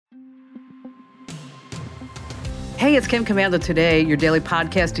Hey, it's Kim Commando Today, your daily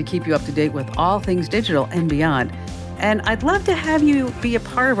podcast to keep you up to date with all things digital and beyond. And I'd love to have you be a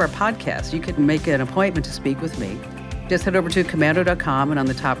part of our podcast. You can make an appointment to speak with me. Just head over to commando.com, and on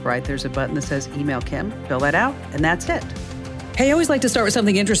the top right, there's a button that says Email Kim. Fill that out, and that's it. Hey, I always like to start with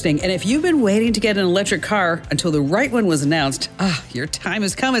something interesting. And if you've been waiting to get an electric car until the right one was announced, your time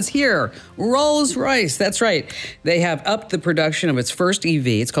has come. It's here. Rolls-Royce. That's right. They have upped the production of its first EV.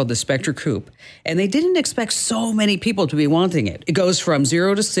 It's called the Spectre Coupe. And they didn't expect so many people to be wanting it. It goes from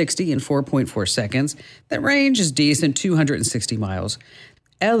 0 to 60 in 4.4 seconds. The range is decent, 260 miles.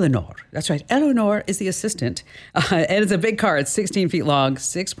 Eleanor. That's right. Eleanor is the assistant. And it's a big car. It's 16 feet long,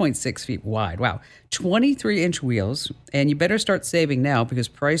 6.6 feet wide. Wow. 23-inch wheels. And you better start saving now because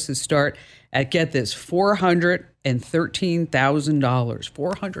prices start at, get this, $413,000.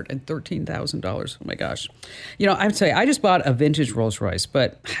 $413,000. Oh, my gosh. You know, I would say I just bought a vintage Rolls-Royce,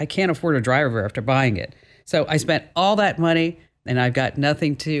 but I can't afford a driver after buying it. So I spent all that money, and I've got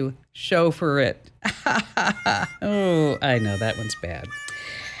nothing to show for it. Oh, I know that one's bad.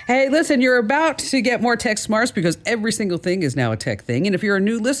 Hey, listen, you're about to get more tech smarts because every single thing is now a tech thing. And if you're a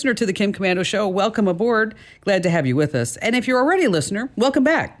new listener to the Kim Commando Show, welcome aboard. Glad to have you with us. And if you're already a listener, welcome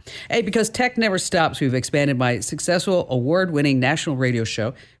back. Hey, because tech never stops, we've expanded my successful award-winning national radio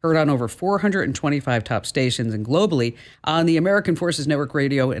show, heard on over 425 top stations and globally on the American Forces Network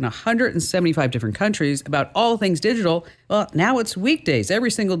Radio in 175 different countries about all things digital. Well, now it's weekdays,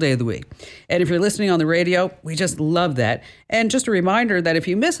 every single day of the week. And if you're listening on the radio, we just love that. And just a reminder that if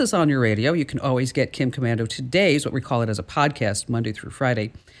you miss us on your radio, you can always get Kim Commando Today's, what we call it as a podcast, Monday through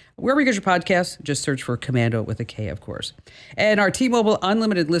Friday. Wherever you get your podcasts, just search for Commando with a K, of course. And our T-Mobile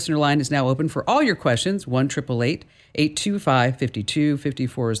Unlimited listener line is now open for all your questions.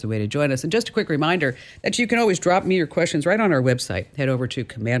 1-888-825-5254 is the way to join us. And just a quick reminder that you can always drop me your questions right on our website. Head over to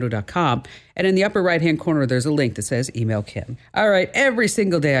commando.com. And in the upper right-hand corner, there's a link that says Email Kim. All right, every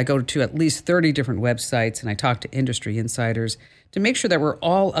single day I go to at least 30 different websites and I talk to industry insiders to make sure that we're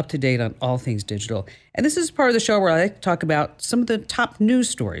all up to date on all things digital. And this is part of the show where I like to talk about some of the top news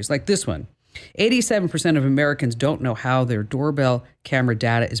stories, like this one. 87% of Americans don't know how their doorbell camera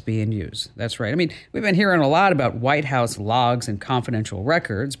data is being used. That's right. I mean, we've been hearing a lot about White House logs and confidential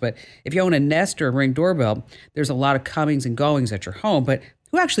records, but if you own a Nest or a Ring doorbell, there's a lot of comings and goings at your home, but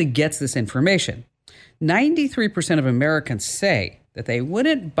who actually gets this information? 93% of Americans say that they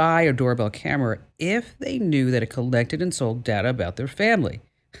wouldn't buy a doorbell camera if they knew that it collected and sold data about their family.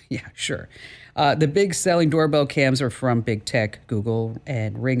 Yeah, sure. The big selling doorbell cams are from big tech. Google,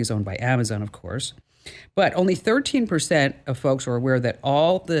 and Ring is owned by Amazon, of course. But only 13% of folks are aware that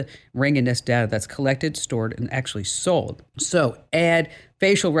all the Ring and Nest data that's collected, stored, and actually sold. So add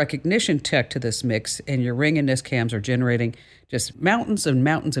facial recognition tech to this mix, and your Ring and Nest cams are generating just mountains and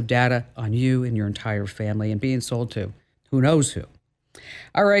mountains of data on you and your entire family and being sold to who knows who.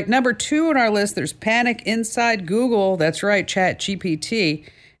 All right, number 2 on our list, there's panic inside Google. That's right, ChatGPT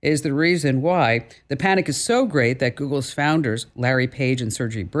is the reason why. The panic is so great that Google's founders, Larry Page and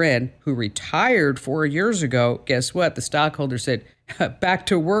Sergey Brin, who retired 4 years ago, guess what? The stockholders said, back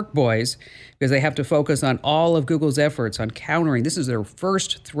to work, boys, because they have to focus on all of Google's efforts on countering. This is their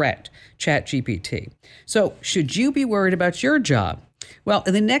first threat, ChatGPT. So should you be worried about your job? Well,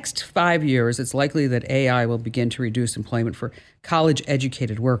 in the next 5 years, it's likely that AI will begin to reduce employment for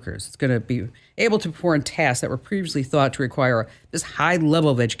college-educated workers. It's going to be able to perform tasks that were previously thought to require this high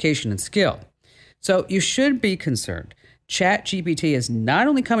level of education and skill. So you should be concerned. ChatGPT is not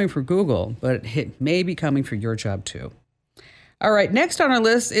only coming for Google, but it may be coming for your job too. All right, next on our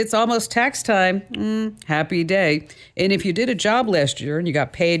list, it's almost tax time. Happy day. And if you did a job last year and you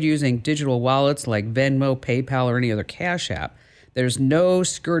got paid using digital wallets like Venmo, PayPal, or any other cash app, there's no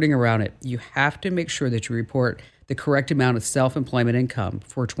skirting around it. You have to make sure that you report the correct amount of self-employment income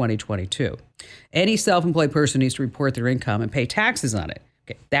for 2022. Any self-employed person needs to report their income and pay taxes on it.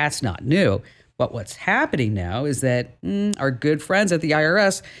 Okay, that's not new. But what's happening now is that our good friends at the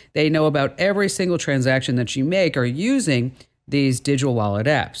IRS, they know about every single transaction that you make are using these digital wallet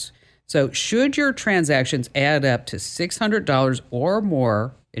apps. So should your transactions add up to $600 or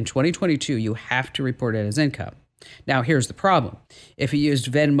more in 2022, you have to report it as income. Now, here's the problem. If you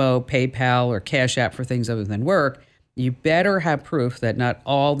used Venmo, PayPal, or Cash App for things other than work, you better have proof that not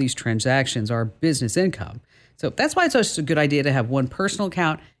all these transactions are business income. So that's why it's such a good idea to have one personal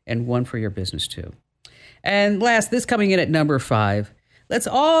account and one for your business too. And last, this coming in at number 5, let's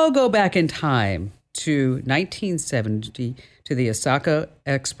all go back in time to 1970 to the Osaka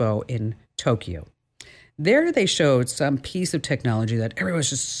Expo in Tokyo. There they showed some piece of technology that everyone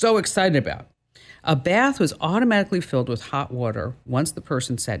was just so excited about. A bath was automatically filled with hot water once the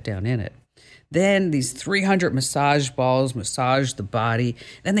person sat down in it. Then these 300 massage balls massage the body.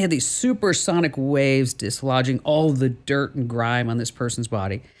 Then they have these supersonic waves dislodging all the dirt and grime on this person's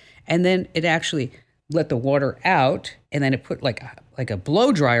body. And then it actually let the water out, and then it put like a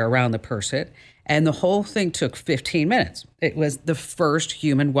blow dryer around the person. And the whole thing took 15 minutes. It was the first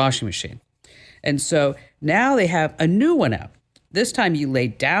human washing machine. And so now they have a new one out. This time you lay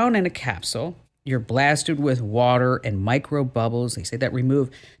down in a capsule. You're blasted with water and micro bubbles. They say that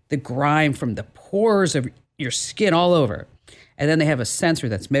remove the grime from the pores of your skin all over. And then they have a sensor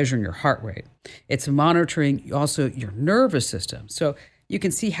that's measuring your heart rate. It's monitoring also your nervous system. So you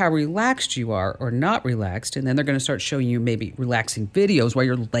can see how relaxed you are or not relaxed. And then they're going to start showing you maybe relaxing videos while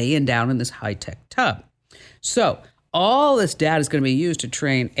you're laying down in this high-tech tub. So all this data is going to be used to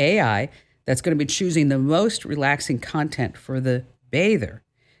train AI that's going to be choosing the most relaxing content for the bather.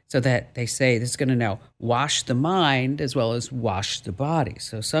 So that they say this is going to now wash the mind as well as wash the body.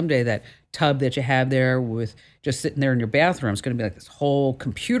 So someday that tub that you have there with just sitting there in your bathroom is going to be like this whole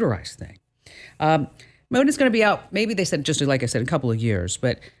computerized thing. When it's going to be out, maybe they said, just like I said, a couple of years.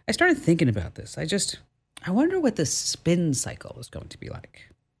 But I started thinking about this. I wonder what the spin cycle is going to be like.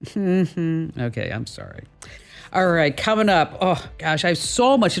 Okay, I'm sorry. All right, coming up. Oh, gosh, I have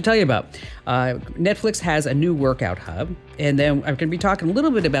so much to tell you about. Netflix has a new workout hub, and then I'm going to be talking a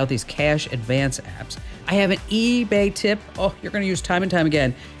little bit about these cash advance apps. I have an eBay tip. Oh, you're going to use time and time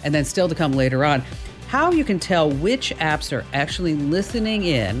again, and then still to come later on, how you can tell which apps are actually listening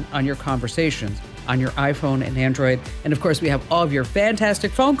in on your conversations on your iPhone and Android. And, of course, we have all of your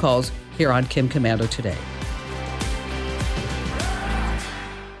fantastic phone calls here on Kim Komando Today.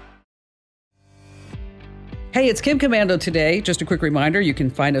 Hey, it's Kim Komando Today. Just a quick reminder, you can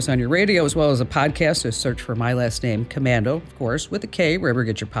find us on your radio as well as a podcast. So search for my last name, Komando, of course, with a K, wherever you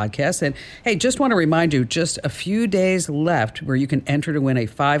get your podcasts. And hey, just want to remind you, just a few days left where you can enter to win a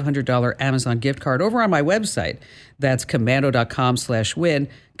 $500 Amazon gift card over on my website. That's komando.com/win,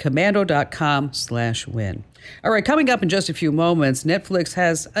 komando.com/win. All right, coming up in just a few moments, Netflix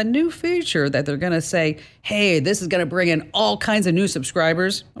has a new feature that they're going to say, hey, this is going to bring in all kinds of new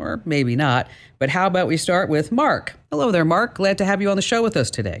subscribers, or maybe not. But how about we start with Mark? Hello there, Mark. Glad to have you on the show with us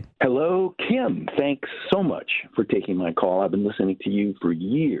today. Hello, Kim. Thanks so much for taking my call. I've been listening to you for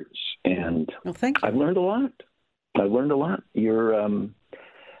years, and thank you. I've learned a lot.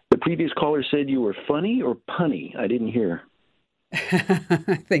 The previous caller said you were funny or punny. I didn't hear.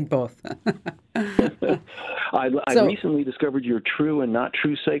 I think both. I recently discovered your True and Not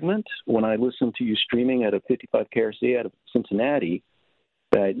True segment when I listened to you streaming at a 55 KRC out of Cincinnati.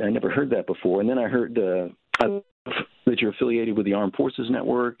 I never heard that before. And then I heard that you're affiliated with the Armed Forces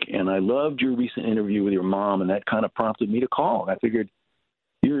Network, and I loved your recent interview with your mom, and that kind of prompted me to call. I figured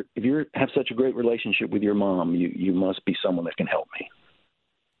if you have such a great relationship with your mom, you must be someone that can help me.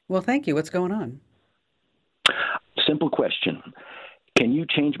 Well, thank you. What's going on? Simple question. Can you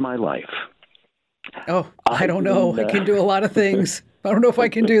change my life? Oh, I don't know. I can do a lot of things. I don't know if I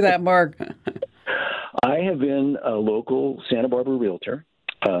can do that, Mark. I have been a local Santa Barbara realtor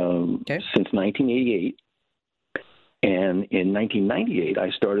since 1988. And in 1998, I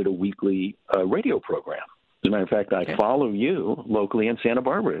started a weekly radio program. As a matter of fact, I follow you locally in Santa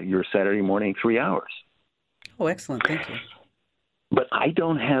Barbara. Your Saturday morning, 3 hours. Oh, excellent. Thank you. But I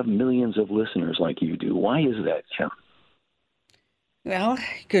don't have millions of listeners like you do. Why is that, Kim? Well,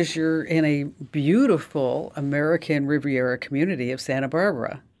 because you're in a beautiful American Riviera community of Santa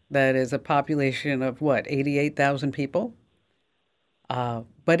Barbara that is a population of, 88,000 people?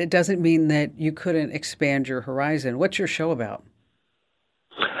 But it doesn't mean that you couldn't expand your horizon. What's your show about?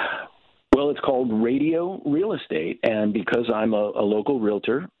 Well, it's called Radio Real Estate, and because I'm a local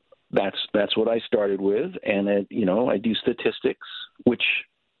realtor, that's what I started with, and I do statistics, which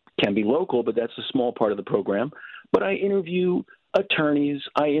can be local, but that's a small part of the program. But I interview attorneys,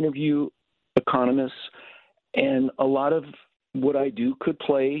 I interview economists, and a lot of what I do could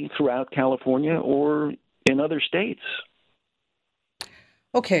play throughout California or in other states.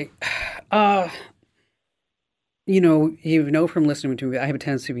 Okay. You know from listening to me, I have a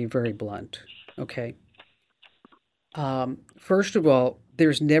tendency to be very blunt. Okay. First of all,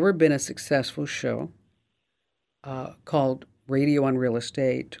 there's never been a successful show called Radio on Real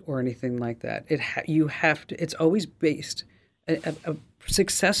Estate or anything like that. It's always based, a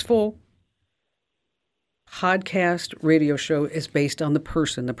successful podcast radio show is based on the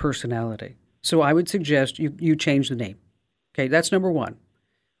person, the personality. So I would suggest you change the name. Okay, that's number one.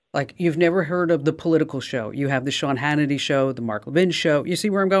 Like, you've never heard of the political show. You have the Sean Hannity show, the Mark Levin show. You see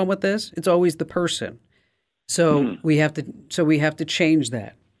where I'm going with this? It's always the person. So we have to change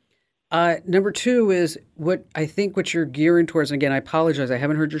that. Number two is what you're gearing towards. And again, I apologize. I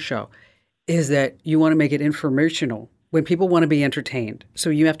haven't heard your show. is that you want to make it informational when people want to be entertained. So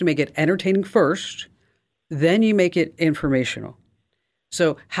you have to make it entertaining first, then you make it informational.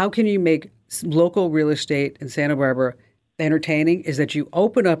 So how can you make local real estate in Santa Barbara entertaining is that you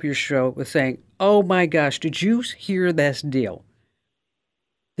open up your show with saying, oh my gosh, did you hear this deal?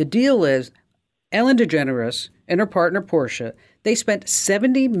 The deal is Ellen DeGeneres and her partner Portia, they spent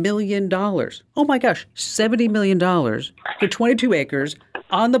 $70 million. Oh my gosh, $70 million for 22 acres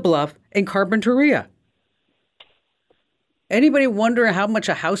on the bluff in Carpinteria. Anybody wonder how much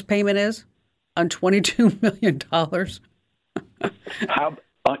a house payment is on $22 million? How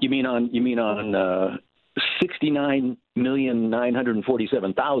you mean on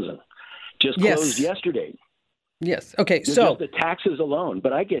 69,947,000 just closed yesterday? Yes. Okay. So just the taxes alone,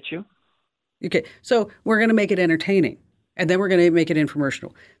 but I get you. Okay. So we're going to make it entertaining, and then we're going to make it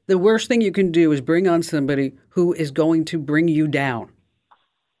infomercial. The worst thing you can do is bring on somebody who is going to bring you down.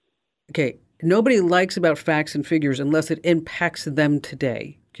 Okay. Nobody likes about facts and figures unless it impacts them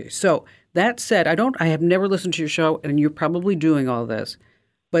today. Okay. So that said, I have never listened to your show, and you're probably doing all this,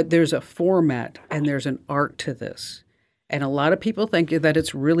 but there's a format and there's an art to this. And a lot of people think that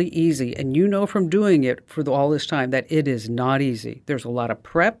it's really easy. And you know from doing it for all this time that it is not easy. There's a lot of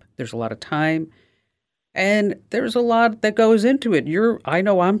prep. There's a lot of time. And there's a lot that goes into it. I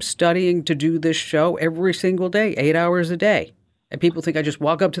know I'm studying to do this show every single day, 8 hours a day. And people think I just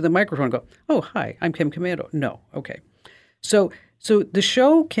walk up to the microphone and go, oh, hi, I'm Kim Commando. No. Okay. So a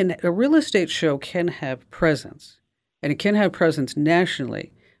real estate show can have presence. And it can have presence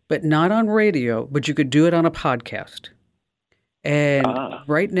nationally, but not on radio, but you could do it on a podcast. And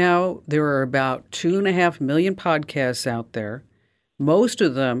right now, there are about 2.5 million podcasts out there. Most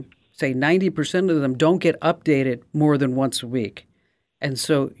of them, say 90% of them, don't get updated more than once a week. And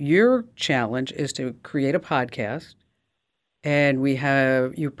so your challenge is to create a podcast. And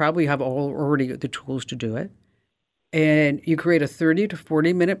you probably have already the tools to do it. And you create a 30 to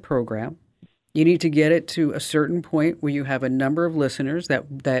 40 minute program. You need to get it to a certain point where you have a number of listeners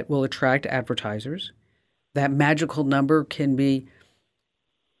that will attract advertisers. That magical number can be,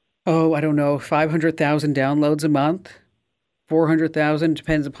 500,000 downloads a month, 400,000,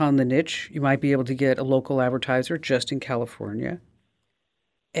 depends upon the niche. You might be able to get a local advertiser just in California.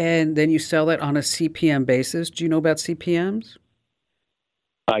 And then you sell it on a CPM basis. Do you know about CPMs?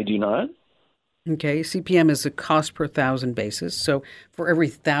 I do not. Okay, CPM is a cost per thousand basis. So for every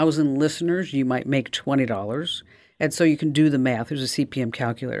 1,000 listeners, you might make $20. And so you can do the math. There's a CPM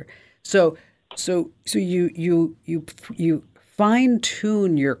calculator. So you fine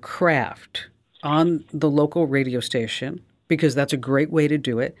tune your craft on the local radio station because that's a great way to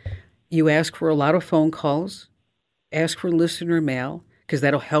do it. You ask for a lot of phone calls, ask for listener mail because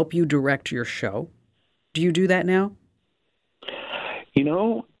that'll help you direct your show. Do you do that now?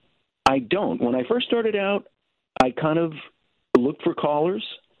 I don't. When I first started out, I kind of looked for callers,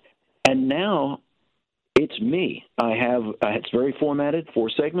 and now it's me. It's very formatted, 4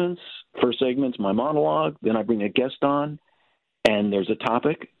 segments. First segment's my monologue, then I bring a guest on, and there's a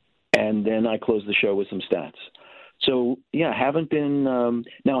topic, and then I close the show with some stats. So, I haven't been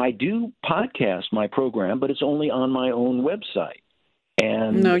now I do podcast my program, but it's only on my own website.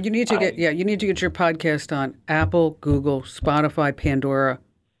 And no, you need to get your podcast on Apple, Google, Spotify, Pandora.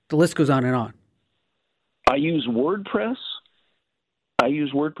 The list goes on and on. I use WordPress,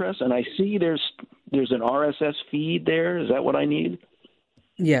 and I see there's an RSS feed there. Is that what I need?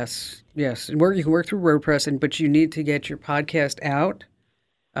 Yes. You can work through WordPress, but you need to get your podcast out.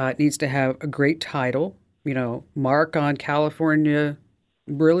 It needs to have a great title, Mark on California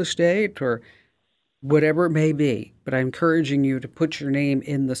real estate or whatever it may be. But I'm encouraging you to put your name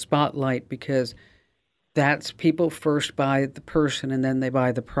in the spotlight because that's people first buy the person and then they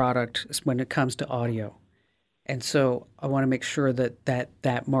buy the product when it comes to audio. And so I want to make sure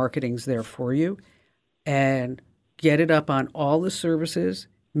that marketing's there for you and get it up on all the services.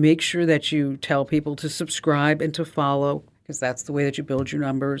 Make sure that you tell people to subscribe and to follow because that's the way that you build your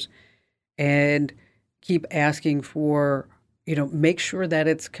numbers. And keep asking for, make sure that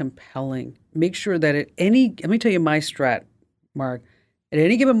it's compelling. Make sure that let me tell you my strat, Mark. At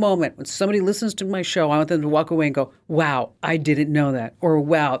any given moment, when somebody listens to my show, I want them to walk away and go, wow, I didn't know that. Or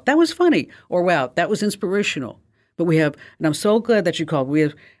wow, that was funny. Or wow, that was inspirational. But and I'm so glad that you called.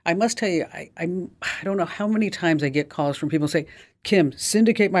 I must tell you, I don't know how many times I get calls from people say, Kim,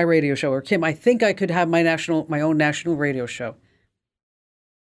 syndicate my radio show. Or Kim, I think I could have my own national radio show.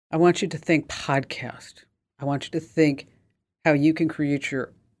 I want you to think podcast. I want you to think how you can create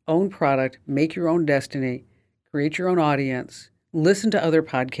your own product, make your own destiny, create your own audience. Listen to other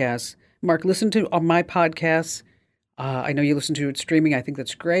podcasts. Mark, listen to my podcasts. I know you listen to it streaming. I think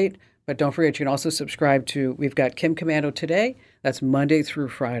that's great. But don't forget, you can also subscribe to, we've got Kim Commando Today. That's Monday through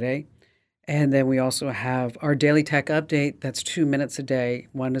Friday. And then we also have our daily tech update. That's 2 minutes a day.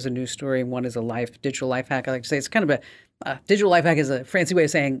 One is a news story, and one is a digital life hack. I like to say it's kind of a digital life hack is a fancy way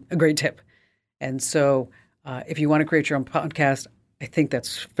of saying a great tip. And so if you want to create your own podcast, I think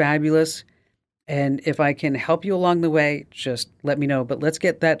that's fabulous. And if I can help you along the way, just let me know. But let's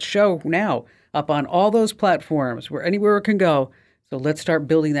get that show now up on all those platforms, anywhere it can go. So let's start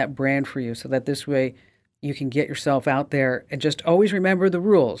building that brand for you so that this way you can get yourself out there, and just always remember the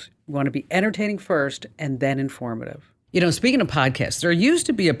rules. You want to be entertaining first and then informative. You know, speaking of podcasts, there used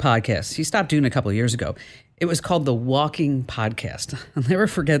to be a podcast. He stopped doing it a couple of years ago. It was called The Walking Podcast. I'll never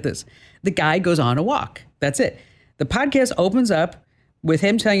forget this. The guy goes on a walk. That's it. The podcast opens up with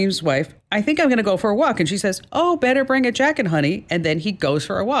him telling his wife, I think I'm going to go for a walk. And she says, oh, better bring a jacket, honey. And then he goes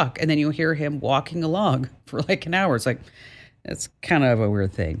for a walk. And then you hear him walking along for like an hour. It's like, it's kind of a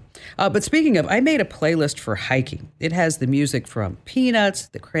weird thing. But speaking of, I made a playlist for hiking. It has the music from Peanuts,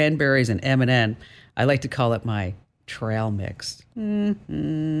 the Cranberries, and Eminem. I like to call it my trail mix.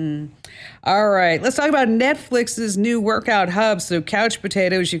 Mm-hmm. All right, let's talk about Netflix's new workout hub. So couch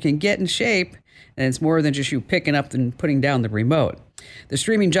potatoes, you can get in shape. And it's more than just you picking up and putting down the remote. The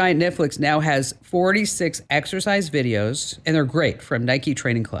streaming giant Netflix now has 46 exercise videos, and they're great, from Nike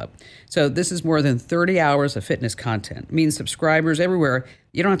Training Club. So this is more than 30 hours of fitness content. It means subscribers everywhere.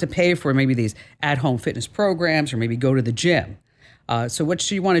 You don't have to pay for maybe these at-home fitness programs or maybe go to the gym. So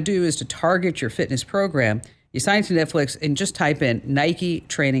what you want to do is to target your fitness program. You sign to Netflix and just type in Nike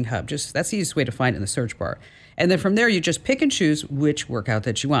Training Hub. That's the easiest way to find it in the search bar. And then from there, you just pick and choose which workout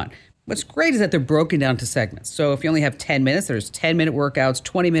that you want. What's great is that they're broken down to segments. So if you only have 10 minutes, there's 10-minute workouts,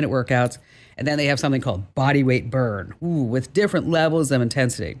 20-minute workouts, and then they have something called body weight burn, with different levels of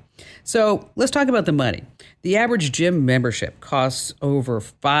intensity. So let's talk about the money. The average gym membership costs over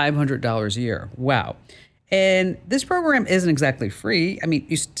 $500 a year. Wow. And this program isn't exactly free. I mean,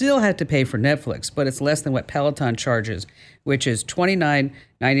 you still have to pay for Netflix, but it's less than what Peloton charges, which is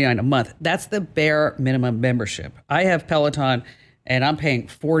 $29.99 a month. That's the bare minimum membership. I have Peloton, and I'm paying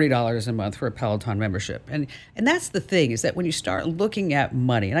 $40 a month for a Peloton membership. And that's the thing, is that when you start looking at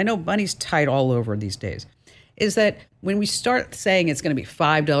money, and I know money's tight all over these days, is that when we start saying it's going to be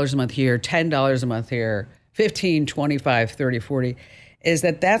 $5 a month here, $10 a month here, 15, 25, 30, 40, is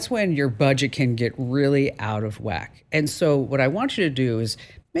that's when your budget can get really out of whack. And so what I want you to do is,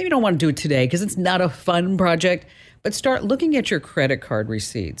 maybe you don't want to do it today because it's not a fun project, but start looking at your credit card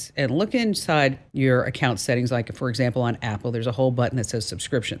receipts and look inside your account settings. Like, for example, on Apple, there's a whole button that says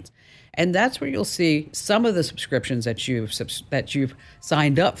subscriptions. And that's where you'll see some of the subscriptions that you've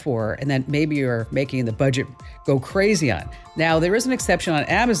signed up for, and that maybe you're making the budget go crazy on. Now, there is an exception on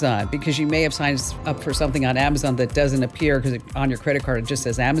Amazon, because you may have signed up for something on Amazon that doesn't appear because on your credit card it just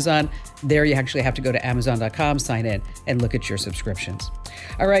says Amazon. There you actually have to go to Amazon.com, sign in, and look at your subscriptions.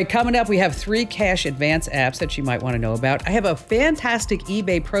 All right, coming up, we have 3 cash advance apps that you might want to know about. I have a fantastic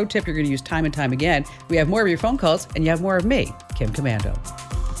eBay pro tip you're going to use time and time again. We have more of your phone calls, and you have more of me, Kim Commando.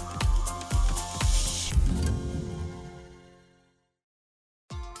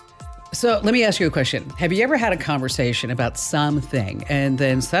 So let me ask you a question. Have you ever had a conversation about something, and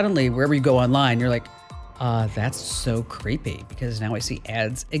then suddenly wherever you go online, you're like, that's so creepy, because now I see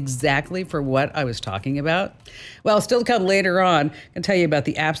ads exactly for what I was talking about? Well, still to come later on, I can tell you about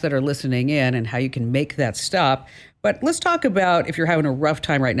the apps that are listening in and how you can make that stop. But let's talk about if you're having a rough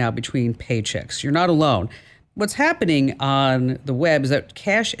time right now between paychecks. You're not alone. What's happening on the web is that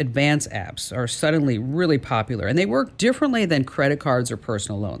cash advance apps are suddenly really popular, and they work differently than credit cards or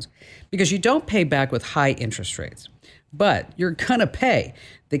personal loans because you don't pay back with high interest rates, but you're gonna pay.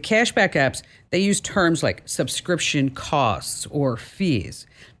 The cashback apps, they use terms like subscription costs or fees.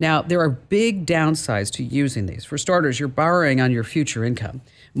 Now, there are big downsides to using these. For starters, you're borrowing on your future income,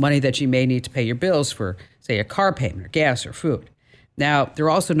 money that you may need to pay your bills for, say, a car payment or gas or food. Now, they're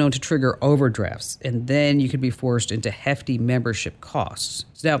also known to trigger overdrafts, and then you could be forced into hefty membership costs.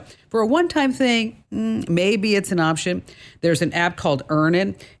 So now, for a one-time thing, maybe it's an option. There's an app called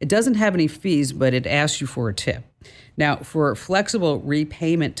Earnin. It doesn't have any fees, but it asks you for a tip. Now, for flexible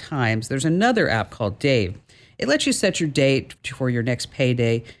repayment times, there's another app called Dave. It lets you set your date for your next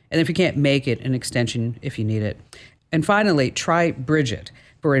payday, and if you can't make it, an extension if you need it. And finally, try Bridget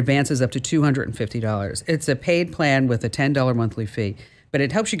for advances up to $250. It's a paid plan with a $10 monthly fee, but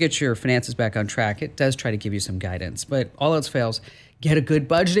it helps you get your finances back on track. It does try to give you some guidance, but all else fails, get a good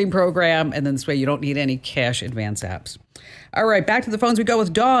budgeting program, and then this way you don't need any cash advance apps. All right, back to the phones we go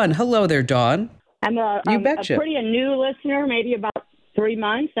with Dawn. Hello there, Dawn. I'm a pretty new listener, maybe about 3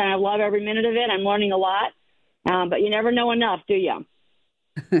 months, and I love every minute of it. I'm learning a lot, but you never know enough, do you?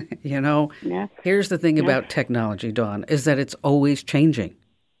 Yeah. Here's the thing Yeah. about technology, Dawn, is that it's always changing.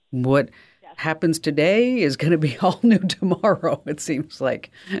 What Yes. happens today is going to be all new tomorrow, it seems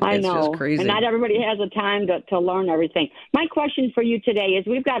like. I It's just know. And crazy. not everybody has the time to learn everything. My question for you today is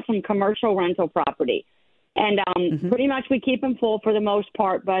we've got some commercial rental property. And Hmm. pretty much we keep them full for the most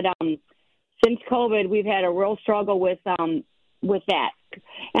part. But since COVID, we've had a real struggle with that.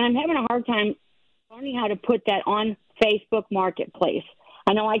 And I'm having a hard time learning how to put that on Facebook Marketplace.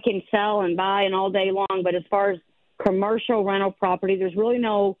 I know I can sell and buy and all day long, but as far as commercial rental property, there's really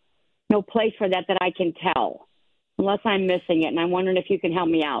no place for that I can tell, unless I'm missing it. And I'm wondering if you can help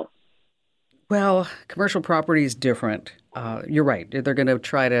me out. Well, commercial property is different. You're right. They're going to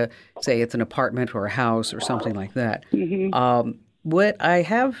try to say it's an apartment or a house or something like that. Mm-hmm. What I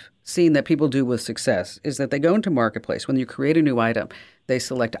have seen that people do with success is that they go into Marketplace. When you create a new item, they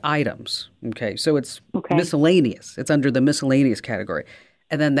select items. Okay, so it's Okay. miscellaneous. It's under the miscellaneous category.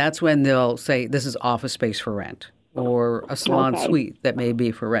 And then that's when they'll say this is office space for rent or a salon Okay. suite that may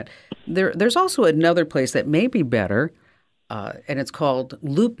be for rent. There's also another place that may be better, and it's called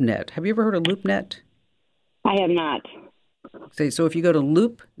LoopNet. Have you ever heard of LoopNet? I have not. So if you go to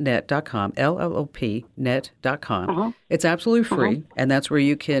loopnet.com, LLOP net.com, Uh-huh. it's absolutely free, and that's where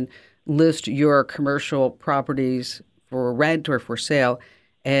you can list your commercial properties for rent or for sale.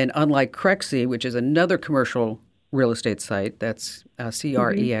 And unlike Crexi, which is another commercial real estate site, that's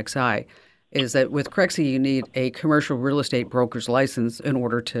CREXI, is that with Crexi you need a commercial real estate broker's license in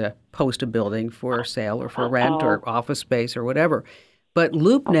order to post a building for sale or for rent Oh, or office space or whatever. But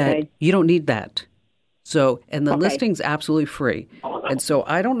LoopNet, okay. you don't need that. And the Okay. listing's absolutely free. And so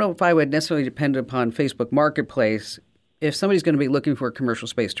I don't know if I would necessarily depend upon Facebook Marketplace. If somebody's going to be looking for a commercial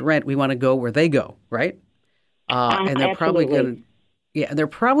space to rent, we want to go where they go, right? And they're probably Absolutely. going to, and they're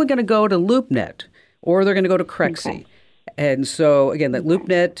probably going to go to LoopNet or they're going to go to Crexi. Okay. And so again, that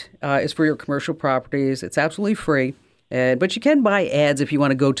LoopNet is for your commercial properties. It's absolutely free. But you can buy ads if you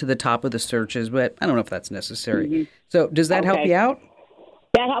want to go to the top of the searches, but I don't know if that's necessary. So does that help Okay. you out?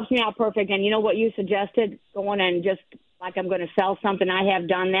 That helps me out perfect. And you know what you suggested? Going and just like I'm going to sell something. I have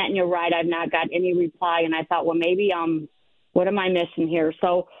done that, and you're right. I've not got any reply. And I thought, well, maybe what am I missing here?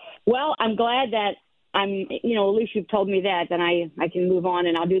 So, well, I'm glad that at least you've told me that. Then I can move on,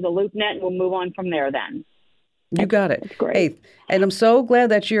 and I'll do the LoopNet, and we'll move on from there then. You got it. That's great. Hey, and I'm so glad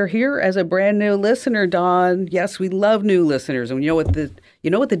that you're here as a brand new listener, Dawn. Yes, we love new listeners. And you know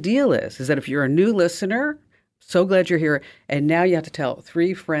what the deal is that if you're a new listener, so glad you're here. And now you have to tell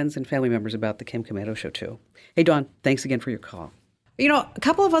 3 friends and family members about the Kim Komando Show too. Hey, Dawn, thanks again for your call. A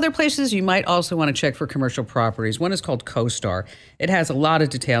couple of other places you might also want to check for commercial properties. One is called CoStar. It has a lot of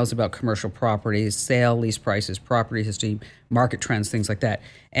details about commercial properties, sale, lease prices, property history, market trends, things like that.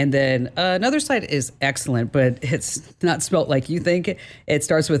 And then another site is Excellent, but it's not spelt like you think. It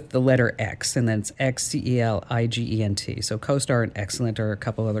starts with the letter X, and then it's XCELIGENT. So CoStar and Excellent are a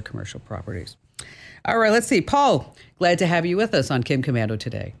couple other commercial properties. All right, let's see. Paul, glad to have you with us on Kim Komando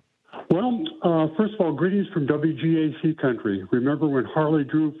today. Well, first of all, greetings from WGAC country. Remember when Harley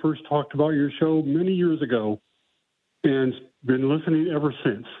Drew first talked about your show many years ago, and been listening ever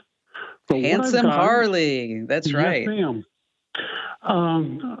since. But Handsome Harley, that's right. Yes, ma'am.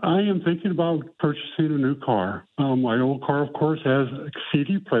 I am thinking about purchasing a new car. My old car, of course, has a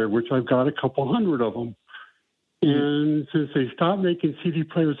CD player, which I've got a couple hundred of them. And since they stopped making CD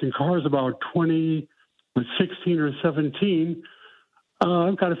players in cars about 2016 or 17,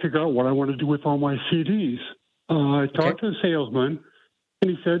 I've got to figure out what I want to do with all my CDs. I talked to a salesman, and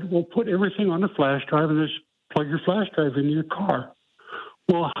he said, well, put everything on a flash drive and just plug your flash drive into your car.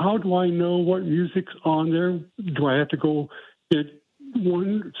 Well, how do I know what music's on there? Do I have to go get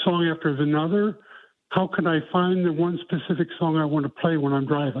one song after another? How can I find the one specific song I want to play when I'm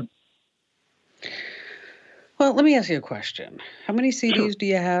driving? Well, let me ask you a question. How many CDs do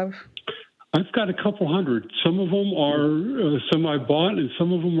you have? I've got a couple hundred. Some of them are some I bought, and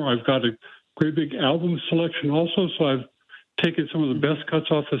some of them I've got a great big album selection also. So I've taken some of the best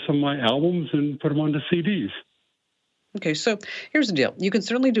cuts off of some of my albums and put them onto CDs. Okay, so here's the deal. You can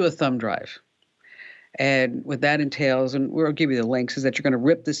certainly do a thumb drive. And what that entails, and we'll give you the links, is that you're going to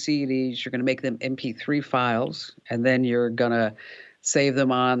rip the CDs, you're going to make them MP3 files, and then you're going to save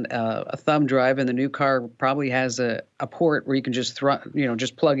them on a thumb drive. And the new car probably has a port where you can just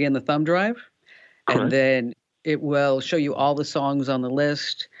just plug in the thumb drive, and then it will show you all the songs on the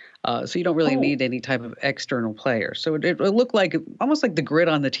list. So you don't really need any type of external player. So it will look like almost like the grid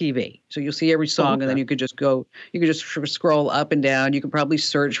on the TV. So you'll see every song, and then you could just scroll up and down. You can probably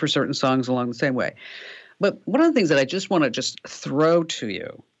search for certain songs along the same way. But one of the things that I just want to just throw to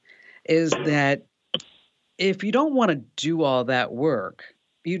you is that if you don't want to do all that work,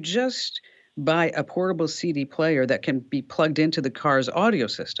 you just buy a portable CD player that can be plugged into the car's audio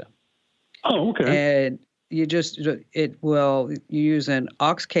system. Oh, okay. And you use an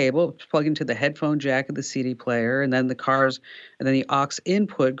aux cable, plug into the headphone jack of the CD player, and then the aux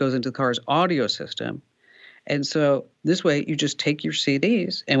input goes into the car's audio system. And so this way you just take your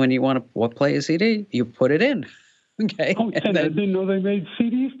CDs, and when you want to play a CD, you put it in. Okay. Oh, and I didn't know they made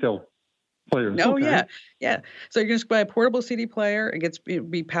CD still players. Oh, okay. yeah. So you can just buy a portable CD player. It gets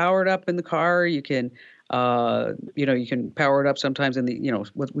be powered up in the car. You can, you can power it up sometimes in the,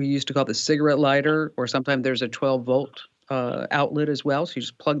 what we used to call the cigarette lighter, or sometimes there's a 12-volt outlet as well. So you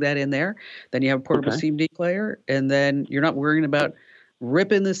just plug that in there. Then you have a portable CD player, and then you're not worrying about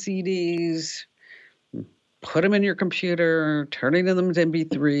ripping the CDs, put them in your computer, turning them into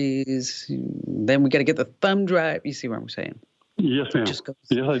MP3s. Then we got to get the thumb drive. You see what I'm saying? Yes, ma'am. Just goes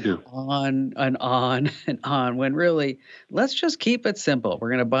yes, I do. on and on and on, when really, let's just keep it simple. We're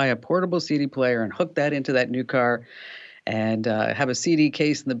going to buy a portable CD player and hook that into that new car, and have a CD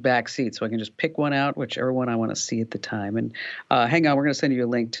case in the back seat so I can just pick one out, whichever one I want to see at the time. And hang on, we're going to send you a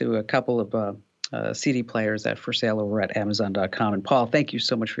link to a couple of CD players that for sale over at Amazon.com. And Paul, thank you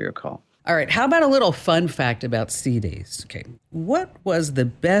so much for your call. All right, how about a little fun fact about CDs? Okay, what was the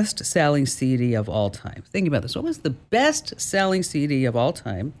best-selling CD of all time? Think about this. What was the best-selling CD of all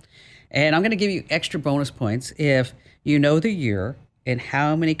time? And I'm going to give you extra bonus points if you know the year and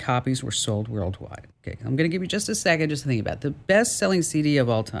how many copies were sold worldwide. Okay, I'm going to give you just a second just to think about it. The best-selling CD of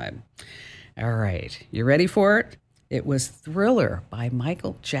all time. All right, you ready for it? It was Thriller by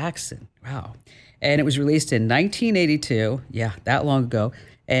Michael Jackson. Wow. And it was released in 1982. Yeah, that long ago.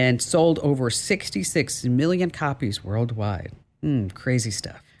 And sold over 66 million copies worldwide. Crazy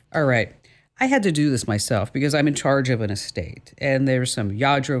stuff. All right. I had to do this myself because I'm in charge of an estate. And there's some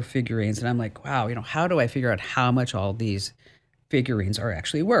Yadro figurines. And I'm like, wow, how do I figure out how much all these figurines are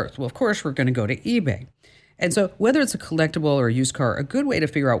actually worth? Well, of course, we're going to go to eBay. And so whether it's a collectible or a used car, a good way to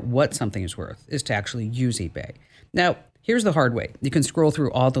figure out what something is worth is to actually use eBay. Now, here's the hard way. You can scroll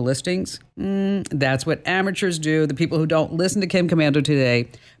through all the listings. That's what amateurs do, the people who don't listen to Kim Komando today.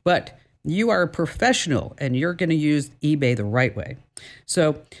 But you are a professional, and you're going to use eBay the right way.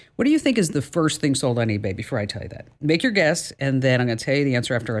 So what do you think is the first thing sold on eBay before I tell you that? Make your guess, and then I'm going to tell you the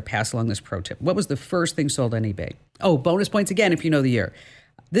answer after I pass along this pro tip. What was the first thing sold on eBay? Oh, bonus points again if you know the year.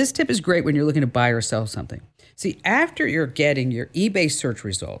 This tip is great when you're looking to buy or sell something. See, after you're getting your eBay search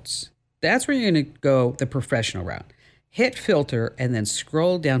results, that's where you're going to go the professional route. Hit filter and then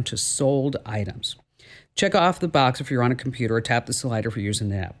scroll down to sold items. Check off the box if you're on a computer, or tap the slider if you're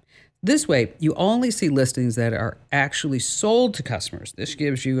using an app. This way, you only see listings that are actually sold to customers. This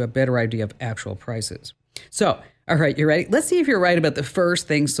gives you a better idea of actual prices. So, all right, you ready? Let's see if you're right about the first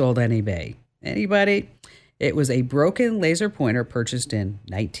thing sold on eBay. Anybody? It was a broken laser pointer purchased in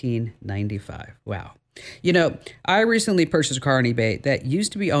 1995. Wow. I recently purchased a car on eBay that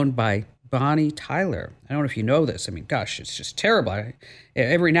used to be owned by Bonnie Tyler. I don't know if you know this. I mean, gosh, it's just terrible.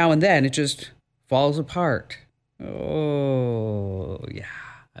 Every now and then, it just falls apart. Oh, yeah.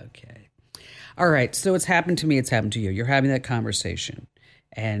 Okay. All right. So it's happened to me. It's happened to you. You're having that conversation.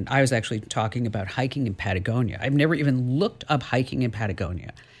 And I was actually talking about hiking in Patagonia. I've never even looked up hiking in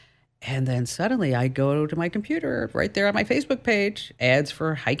Patagonia. And then suddenly I go to my computer right there on my Facebook page, ads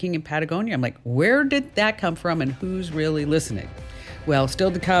for hiking in Patagonia. I'm like, where did that come from, and who's really listening? Well,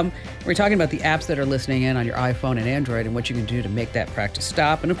 still to come, we're talking about the apps that are listening in on your iPhone and Android and what you can do to make that practice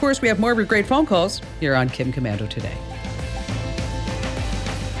stop. And of course, we have more of your great phone calls here on Kim Komando Today.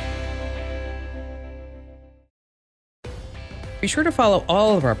 Be sure to follow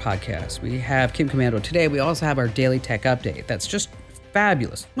all of our podcasts. We have Kim Komando Today. We also have our Daily Tech Update. That's just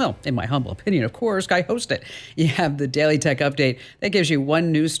fabulous. Well, in my humble opinion, of course, I host it. You have the Daily Tech Update. That gives you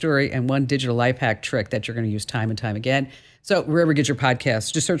one news story and one digital life hack trick that you're going to use time and time again. So wherever you get your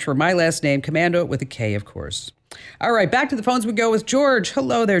podcasts, just search for my last name, Komando, with a K, of course. All right, back to the phones we go with George.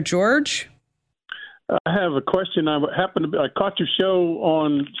 Hello there, George. I have a question. I caught your show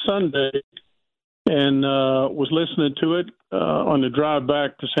on Sunday and was listening to it on the drive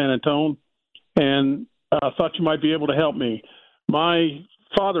back to San Antonio, and I thought you might be able to help me. My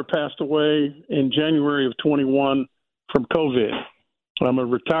father passed away in January of 21 from COVID. I'm a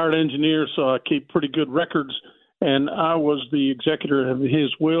retired engineer, so I keep pretty good records, and I was the executor of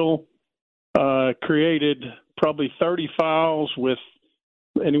his will, created probably 30 files with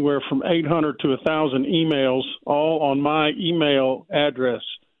anywhere from 800 to 1,000 emails, all on my email address,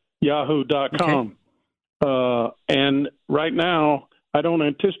 yahoo.com. Okay. And right now, I don't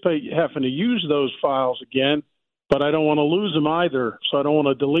anticipate having to use those files again, but I don't want to lose them either, so I don't want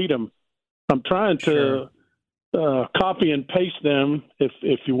to delete them. I'm trying to copy and paste them,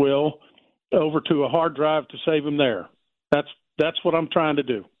 if you will, over to a hard drive to save them there. That's what I'm trying to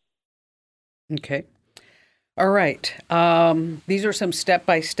do. Okay. All right. These are some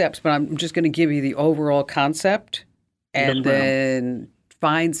step-by-steps, but I'm just going to give you the overall concept and then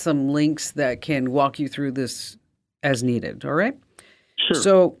find some links that can walk you through this as needed. All right? Sure.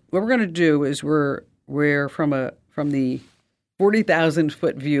 So what we're going to do is we're from the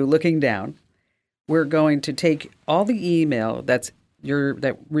 40,000-foot view looking down, we're going to take all the email that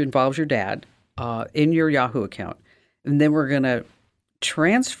involves your dad in your Yahoo account, and then we're going to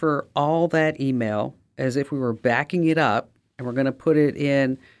transfer all that email as if we were backing it up, and we're going to put it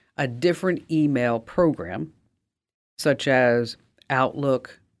in a different email program, such as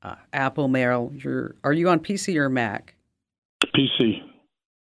Outlook, Apple Mail. Are you on PC or Mac? PC.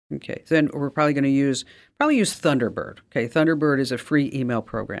 Okay, so then we're probably going to use Thunderbird. Okay, Thunderbird is a free email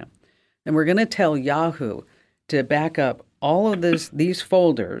program. And we're going to tell Yahoo to back up all of these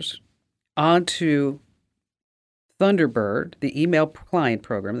folders onto Thunderbird, the email client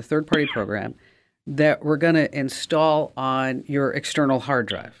program, the third-party program, that we're going to install on your external hard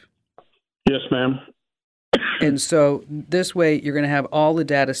drive. Yes, ma'am. And so this way, you're going to have all the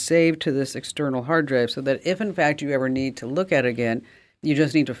data saved to this external hard drive so that if, in fact, you ever need to look at it again, you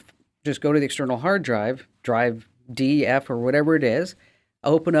just need to just go to the external hard drive, drive D, F, or whatever it is,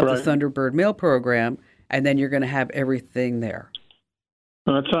 open up the Thunderbird mail program, and then you're going to have everything there.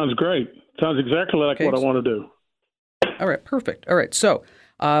 Well, that sounds great. Sounds exactly like what I want to do. All right, perfect. All right, so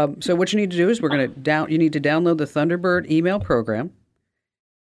what you need to do is you need to download the Thunderbird email program,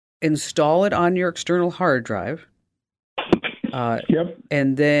 install it on your external hard drive,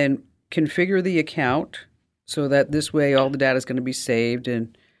 and then configure the account so that this way all the data is going to be saved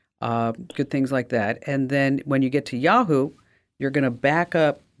and good things like that. And then when you get to Yahoo, you're going to back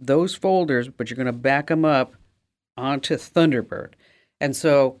up those folders, but you're going to back them up onto Thunderbird. And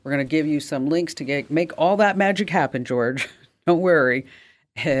so we're going to give you some links to make all that magic happen, George. Don't worry.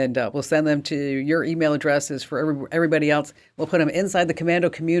 And we'll send them to your email addresses for everybody else. We'll put them inside the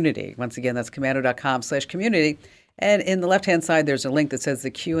Commando community. Once again, that's commando.com/community. And in the left-hand side, there's a link that says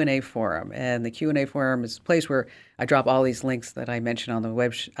the Q&A forum. And the Q&A forum is a place where I drop all these links that I mentioned on the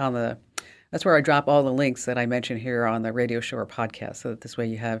web. That's where I drop all the links that I mention here on the radio show or podcast. So that this way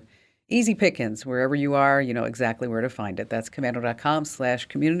you have easy pickings. Wherever you are, you know exactly where to find it. That's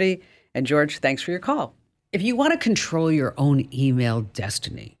commando.com/community. And George, thanks for your call. If you want to control your own email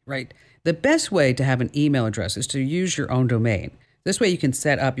destiny, right, the best way to have an email address is to use your own domain. This way you can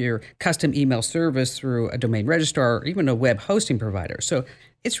set up your custom email service through a domain registrar or even a web hosting provider. So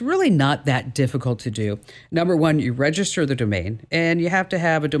it's really not that difficult to do. Number one, you register the domain, and you have to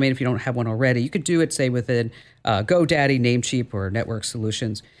have a domain if you don't have one already. You could do it, say, within GoDaddy, Namecheap, or Network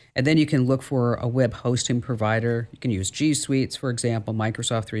Solutions. And then you can look for a web hosting provider. You can use G Suites, for example,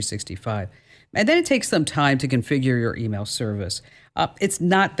 Microsoft 365. And then it takes some time to configure your email service. It's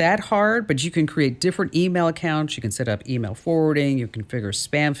not that hard, but you can create different email accounts. You can set up email forwarding. You can configure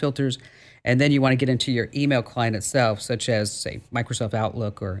spam filters. And then you want to get into your email client itself, such as, say, Microsoft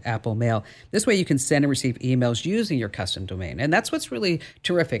Outlook or Apple Mail. This way you can send and receive emails using your custom domain. And that's what's really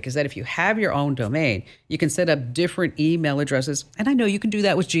terrific, is that if you have your own domain, you can set up different email addresses. And I know you can do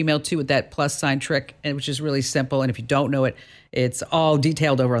that with Gmail too, with that plus sign trick, which is really simple. And if you don't know it, it's all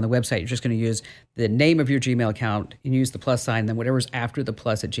detailed over on the website. You're just going to use the name of your Gmail account and use the plus sign, and then whatever's after the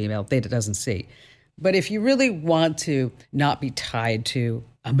plus at Gmail, data doesn't see. But if you really want to not be tied to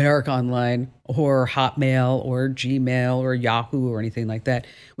America Online or Hotmail or Gmail or Yahoo or anything like that,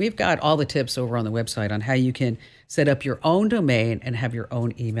 we've got all the tips over on the website on how you can set up your own domain and have your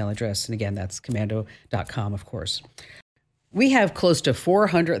own email address. And again, that's commando.com, of course. We have close to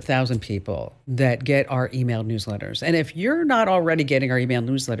 400,000 people that get our email newsletters. And if you're not already getting our email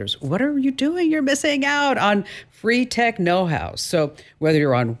newsletters, what are you doing? You're missing out on free tech know-how. So whether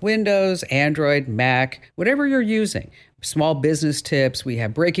you're on Windows, Android, Mac, whatever you're using, small business tips, we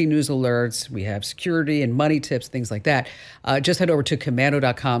have breaking news alerts, we have security and money tips, things like that. Just head over to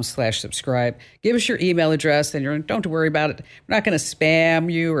commando.com/subscribe. Give us your email address, and don't worry about it. We're not going to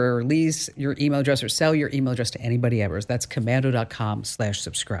spam you or release your email address or sell your email address to anybody ever. That's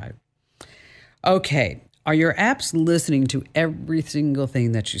commando.com/subscribe. Okay. Are your apps listening to every single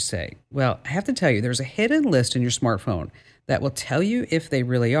thing that you say? Well, I have to tell you, there's a hidden list in your smartphone that will tell you if they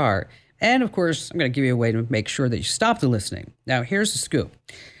really are. And of course, I'm going to give you a way to make sure that you stop the listening. Now, here's the scoop.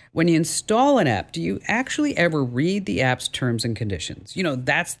 When you install an app, do you actually ever read the app's terms and conditions? You know,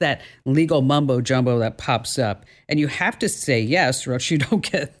 that's that legal mumbo jumbo that pops up. And you have to say yes, or else you don't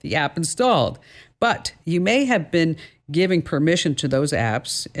get the app installed. But you may have been giving permission to those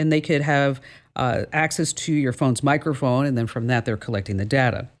apps, and they could have access to your phone's microphone, and then from that, they're collecting the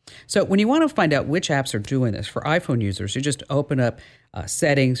data. So when you want to find out which apps are doing this, for iPhone users, you just open up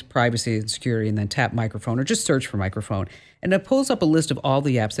Settings, Privacy and Security, and then tap Microphone, or just search for Microphone. And it pulls up a list of all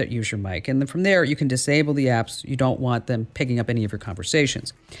the apps that use your mic. And then from there, you can disable the apps. You don't want them picking up any of your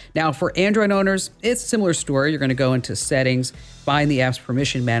conversations. Now, for Android owners, it's a similar story. You're going to go into Settings, find the app's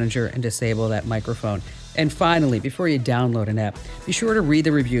permission manager, and disable that microphone. And finally, before you download an app, be sure to read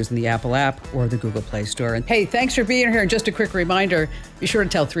the reviews in the Apple app or the Google Play Store. And hey, thanks for being here. And just a quick reminder, be sure to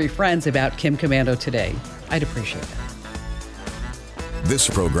tell 3 friends about Kim Komando today. I'd appreciate that. This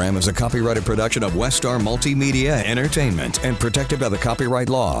program is a copyrighted production of Westar Multimedia Entertainment and protected by the copyright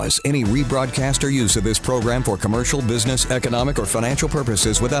laws. Any rebroadcast or use of this program for commercial, business, economic, or financial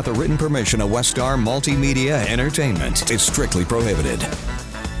purposes without the written permission of Westar Multimedia Entertainment is strictly prohibited.